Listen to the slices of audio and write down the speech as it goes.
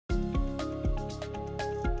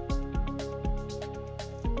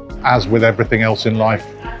as with everything else in life,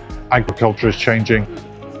 agriculture is changing.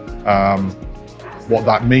 What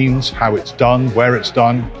that means, how it's done, where it's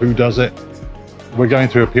done, who does it. We're going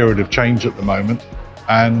through a period of change at the moment,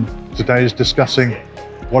 and today is discussing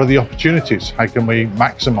what are the opportunities, how can we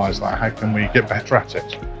maximize that, how can we get better at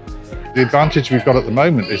it. The advantage we've got at the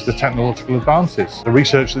moment is the technological advances. The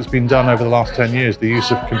research that's been done over the last 10 years, the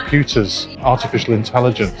use of computers, artificial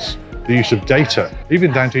intelligence, the use of data,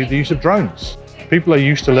 even down to the use of drones. People are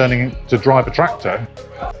used to learning to drive a tractor,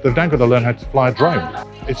 they've now got to learn how to fly a drone.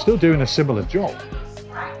 It's still doing a similar job,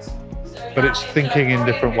 but it's thinking in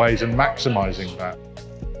different ways and maximizing that.